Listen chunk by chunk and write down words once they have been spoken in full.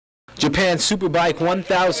Japan Superbike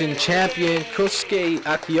 1000 champion Kosuke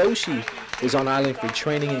Akiyoshi is on island for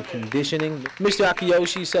training and conditioning. Mr.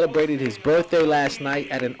 Akiyoshi celebrated his birthday last night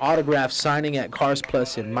at an autograph signing at Cars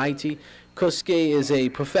Plus in Maiti. Kosuke is a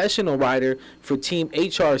professional rider for Team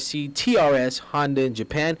HRC TRS Honda in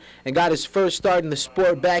Japan and got his first start in the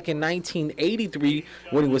sport back in 1983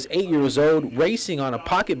 when he was 8 years old, racing on a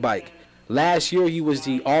pocket bike. Last year, he was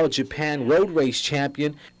the All-Japan Road Race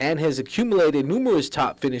champion and has accumulated numerous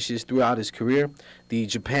top finishes throughout his career. The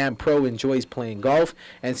Japan Pro enjoys playing golf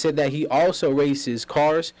and said that he also races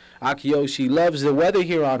cars. Akiyoshi loves the weather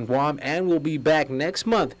here on Guam and will be back next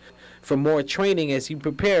month for more training as he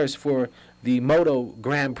prepares for the Moto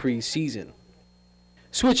Grand Prix season.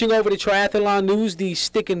 Switching over to triathlon news, the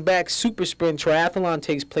Stick and Back Super Sprint Triathlon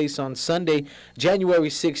takes place on Sunday, January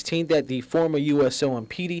 16th at the former USO in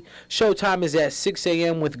Petey. Showtime is at 6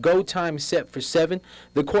 a.m. with go time set for 7.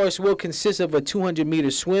 The course will consist of a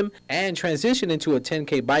 200-meter swim and transition into a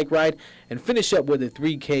 10K bike ride and finish up with a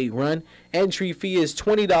 3K run. Entry fee is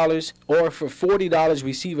 $20, or for $40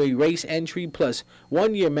 receive a race entry plus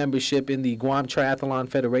 1-year membership in the Guam Triathlon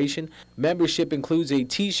Federation. Membership includes a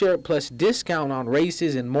t-shirt plus discount on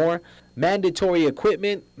races and more. Mandatory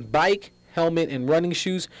equipment, bike, helmet, and running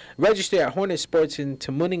shoes. Register at Hornet Sports in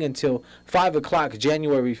Tamuning until 5 o'clock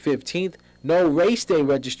January 15th. No race day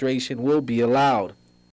registration will be allowed.